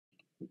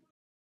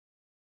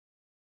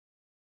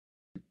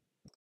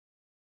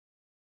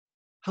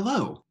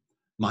Hello,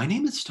 my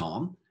name is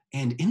Tom,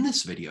 and in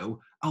this video,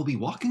 I'll be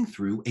walking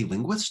through a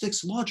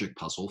linguistics logic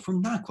puzzle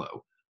from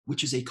NACLO,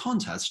 which is a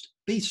contest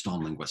based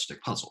on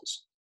linguistic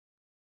puzzles.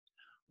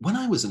 When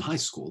I was in high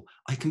school,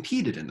 I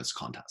competed in this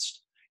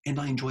contest, and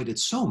I enjoyed it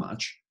so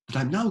much that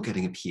I'm now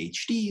getting a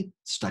PhD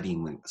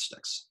studying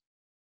linguistics.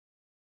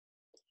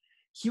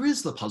 Here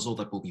is the puzzle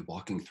that we'll be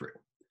walking through.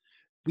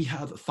 We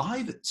have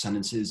 5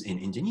 sentences in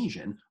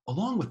Indonesian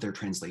along with their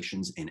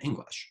translations in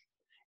English.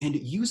 And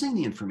using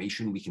the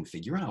information we can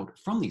figure out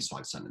from these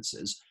 5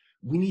 sentences,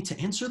 we need to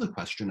answer the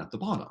question at the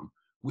bottom,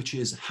 which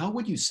is how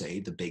would you say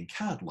the big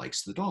cat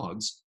likes the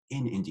dogs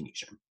in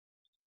Indonesian?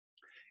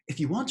 If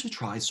you want to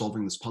try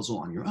solving this puzzle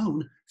on your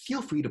own,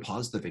 feel free to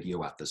pause the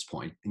video at this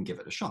point and give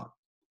it a shot.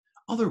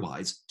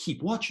 Otherwise,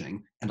 keep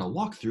watching and I'll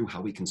walk through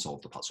how we can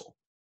solve the puzzle.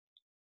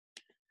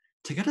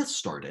 To get us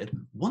started,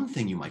 one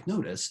thing you might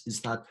notice is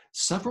that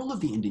several of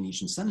the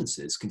Indonesian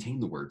sentences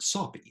contain the word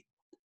sapi.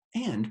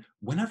 And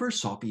whenever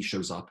sapi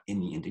shows up in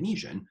the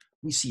Indonesian,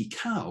 we see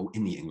cow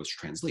in the English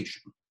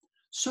translation.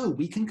 So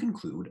we can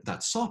conclude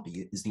that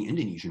sapi is the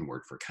Indonesian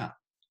word for cat.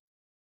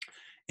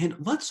 And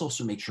let's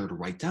also make sure to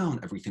write down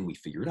everything we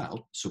figured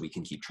out so we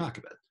can keep track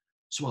of it.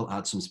 So I'll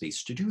add some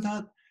space to do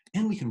that,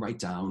 and we can write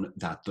down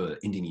that the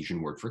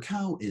Indonesian word for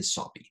cow is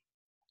sapi.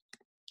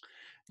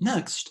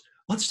 Next,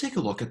 let's take a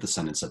look at the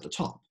sentence at the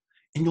top.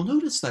 And you'll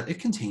notice that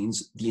it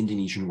contains the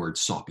Indonesian word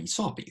sapi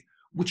sapi,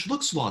 which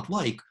looks a lot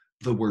like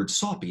the word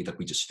sapi that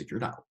we just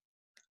figured out.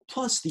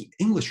 Plus, the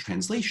English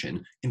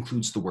translation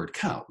includes the word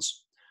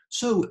cows.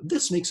 So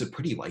this makes it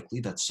pretty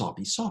likely that sapi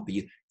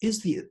sapi is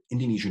the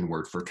Indonesian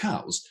word for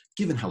cows,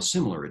 given how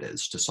similar it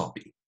is to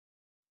sapi.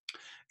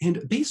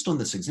 And based on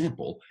this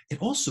example,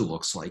 it also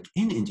looks like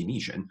in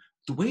Indonesian,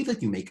 the way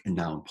that you make a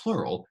noun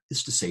plural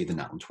is to say the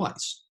noun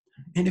twice.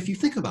 And if you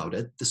think about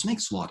it, this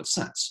makes a lot of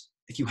sense.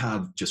 If you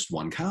have just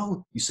one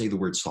cow, you say the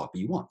word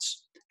sapi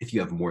once. If you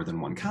have more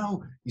than one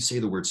cow, you say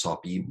the word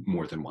sapi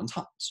more than one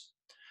times.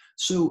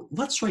 So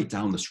let's write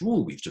down this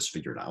rule we've just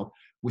figured out,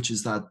 which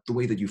is that the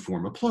way that you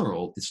form a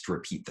plural is to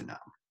repeat the noun.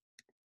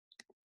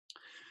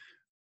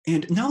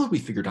 And now that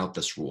we've figured out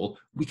this rule,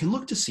 we can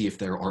look to see if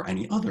there are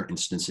any other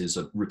instances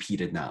of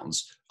repeated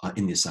nouns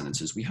in the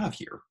sentences we have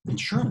here. And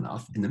sure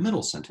enough, in the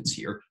middle sentence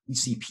here, we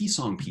see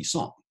pisang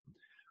pisang,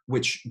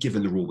 which,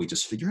 given the rule we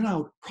just figured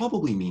out,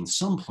 probably means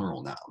some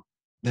plural noun.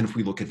 Then if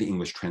we look at the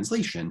English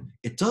translation,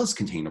 it does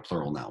contain a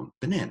plural noun,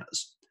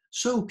 bananas.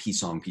 So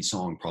pisang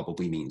pisang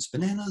probably means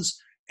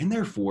bananas, and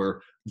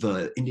therefore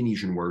the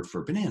Indonesian word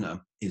for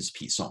banana is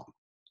pisang.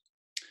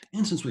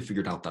 And since we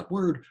figured out that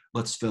word,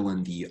 let's fill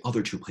in the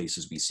other 2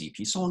 places we see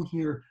pisang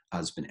here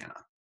as banana.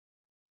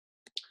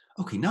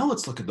 Okay, now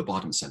let's look at the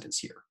bottom sentence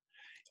here.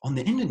 On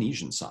the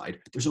Indonesian side,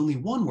 there's only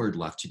one word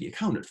left to be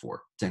accounted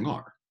for,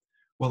 dengar.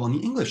 While on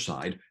the English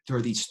side, there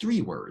are these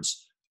 3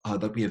 words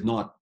that we have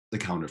not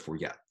accounted for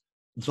yet.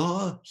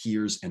 The,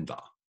 hears, and the.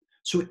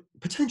 So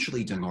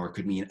potentially dengar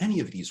could mean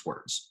any of these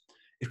words.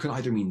 It could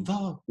either mean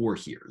the or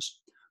hears.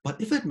 But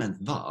if it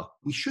meant the,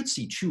 we should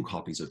see 2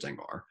 copies of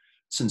dengar,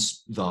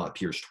 since the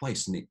appears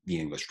twice in the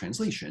English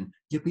translation,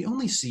 yet we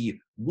only see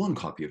 1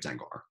 copy of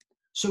dengar.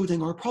 So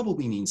dengar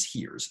probably means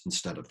hears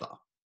instead of the.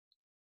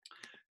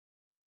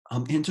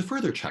 And to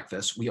further check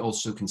this, we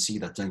also can see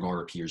that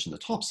dengar appears in the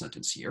top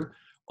sentence here,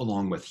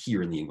 along with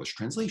here in the English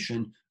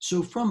translation.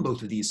 So from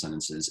both of these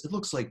sentences, it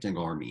looks like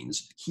dengar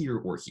means hear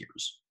or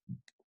hears.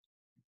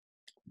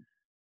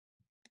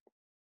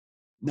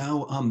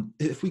 Now,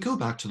 if we go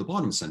back to the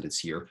bottom sentence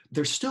here,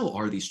 there still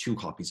are these 2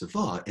 copies of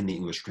the in the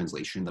English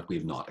translation that we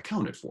have not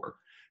accounted for.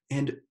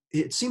 And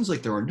it seems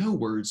like there are no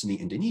words in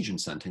the Indonesian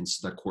sentence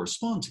that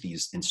correspond to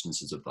these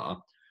instances of the.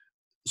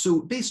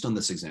 So based on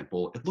this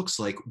example, it looks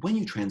like when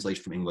you translate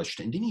from English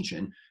to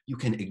Indonesian, you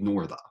can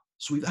ignore the.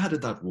 So we've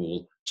added that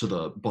rule to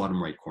the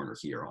bottom right corner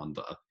here on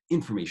the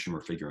information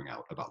we're figuring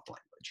out about the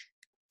language.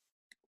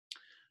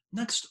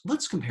 Next,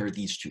 let's compare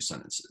these 2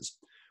 sentences,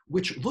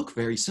 which look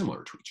very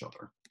similar to each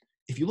other.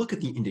 If you look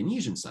at the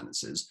Indonesian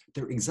sentences,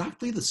 they're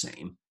exactly the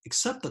same,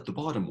 except that the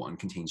bottom one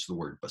contains the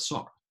word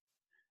besar.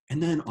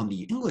 And then on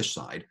the English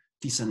side,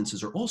 these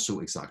sentences are also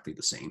exactly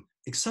the same,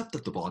 except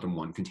that the bottom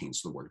one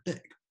contains the word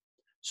big.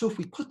 So if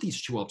we put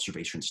these 2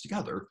 observations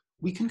together,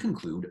 we can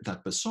conclude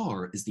that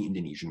besar is the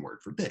Indonesian word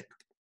for big.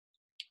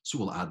 So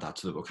we'll add that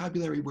to the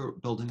vocabulary we're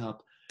building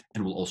up,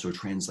 and we'll also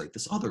translate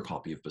this other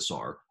copy of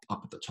besar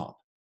up at the top.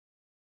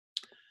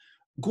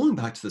 Going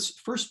back to this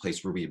first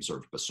place where we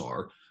observed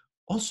besar,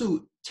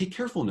 also take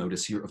careful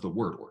notice here of the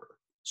word order.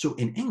 So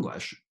in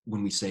English,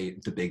 when we say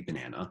the big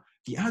banana,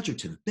 the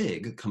adjective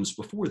big comes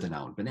before the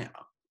noun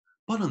banana.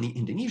 But on the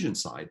Indonesian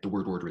side, the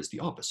word order is the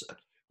opposite.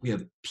 We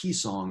have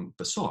pisang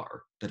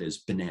besar, that is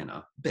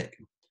banana big.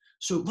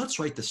 So let's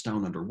write this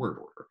down under word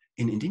order.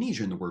 In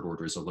Indonesian, the word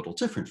order is a little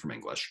different from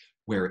English,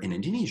 where in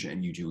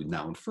Indonesian, you do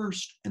noun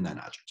first and then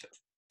adjective.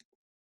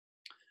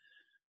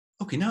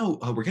 Okay, now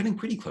we're getting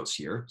pretty close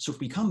here. So if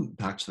we come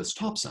back to this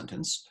top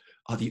sentence,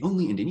 the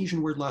only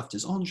Indonesian word left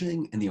is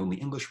anjing, and the only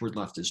English word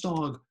left is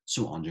dog,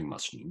 so anjing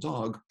must mean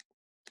dog.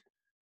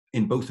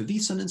 In both of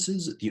these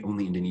sentences, the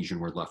only Indonesian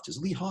word left is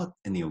lihat,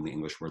 and the only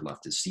English word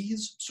left is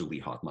sees, so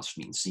lihat must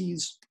mean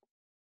sees.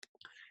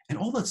 And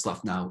all that's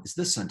left now is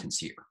this sentence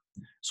here.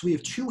 So we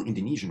have two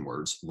Indonesian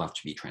words left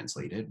to be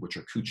translated, which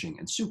are kucing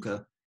and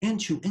suka, and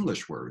two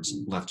English words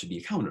left to be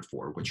accounted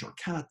for, which are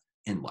cat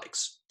and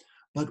likes.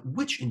 But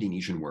which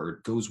Indonesian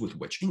word goes with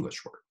which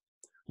English word?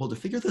 Well, to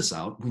figure this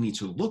out, we need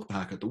to look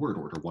back at the word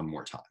order one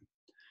more time.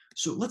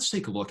 So let's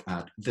take a look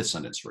at this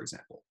sentence, for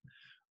example.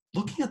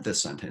 Looking at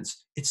this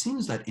sentence, it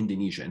seems that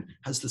Indonesian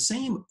has the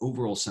same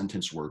overall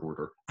sentence word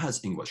order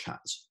as English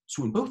has.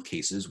 So in both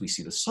cases, we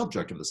see the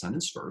subject of the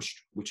sentence first,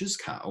 which is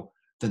cow,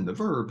 then the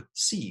verb,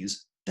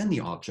 sees, then the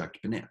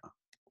object, banana.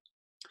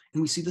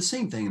 And we see the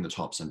same thing in the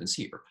top sentence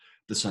here.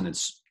 The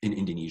sentence in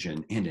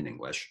Indonesian and in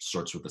English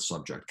starts with the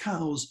subject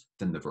cows,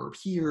 then the verb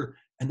here,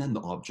 and then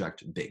the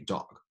object big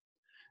dog.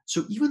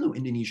 So even though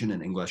Indonesian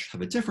and English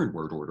have a different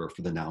word order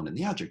for the noun and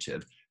the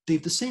adjective, they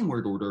have the same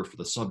word order for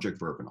the subject,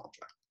 verb, and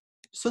object.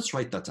 So let's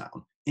write that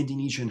down.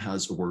 Indonesian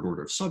has a word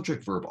order of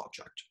subject, verb,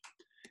 object.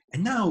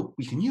 And now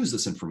we can use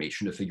this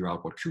information to figure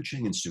out what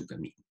kucing and suka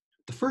mean.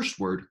 The first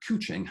word,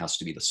 kucing, has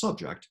to be the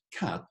subject,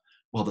 cat,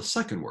 while the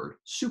second word,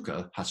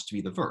 suka, has to be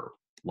the verb,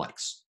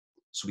 likes.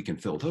 So we can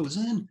fill those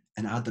in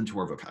and add them to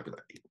our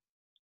vocabulary.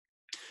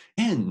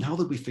 And now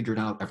that we've figured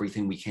out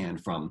everything we can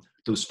from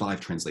those 5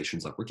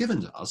 translations that were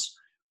given to us,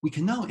 we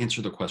can now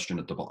answer the question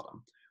at the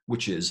bottom,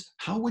 which is,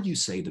 how would you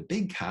say the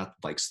big cat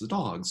likes the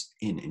dogs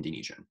in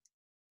Indonesian?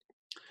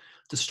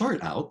 To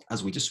start out,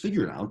 as we just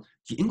figured out,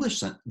 the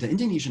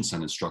Indonesian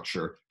sentence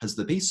structure has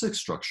the basic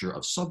structure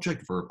of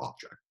subject, verb,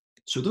 object.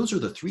 So those are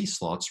the 3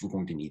 slots we're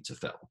going to need to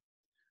fill.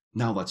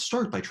 Now let's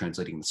start by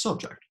translating the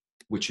subject,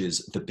 which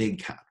is the big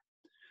cat.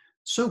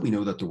 So we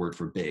know that the word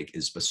for big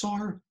is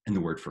besar, and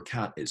the word for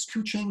cat is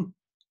kucing.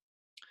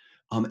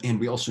 And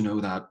we also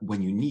know that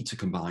when you need to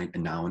combine a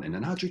noun and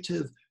an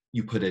adjective,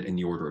 you put it in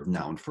the order of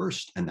noun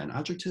first and then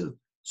adjective.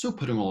 So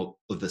putting all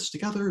of this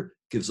together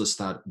gives us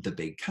that the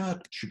big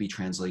cat should be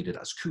translated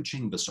as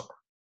kucing besar.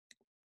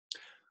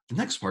 The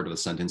next part of the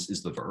sentence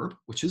is the verb,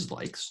 which is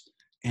likes,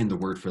 and the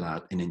word for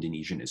that in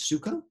Indonesian is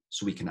suka,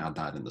 so we can add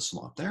that in the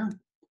slot there.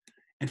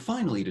 And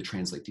finally, to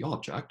translate the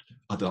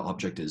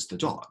object is the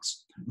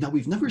dogs. Now,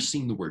 we've never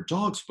seen the word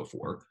dogs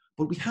before,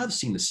 but we have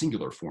seen the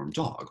singular form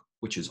dog,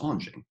 which is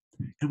anjing.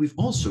 And we've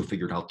also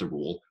figured out the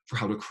rule for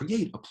how to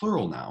create a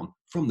plural noun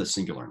from the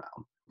singular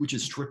noun, which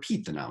is to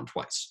repeat the noun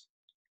twice.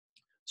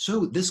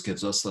 So this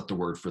gives us that the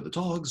word for the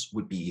dogs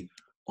would be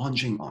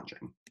anjing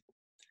anjing.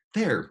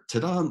 There,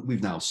 ta-da,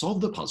 we've now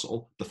solved the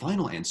puzzle. The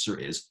final answer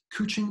is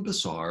kucing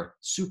besar,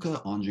 suka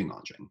anjing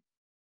anjing.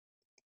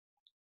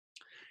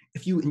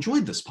 If you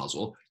enjoyed this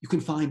puzzle, you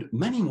can find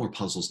many more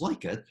puzzles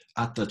like it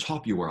at the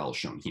top URL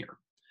shown here.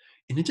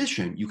 In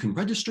addition, you can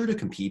register to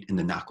compete in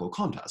the NACLO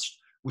contest,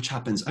 which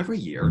happens every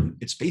year.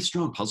 It's based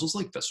around puzzles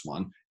like this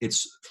one.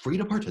 It's free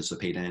to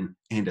participate in,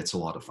 and it's a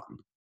lot of fun.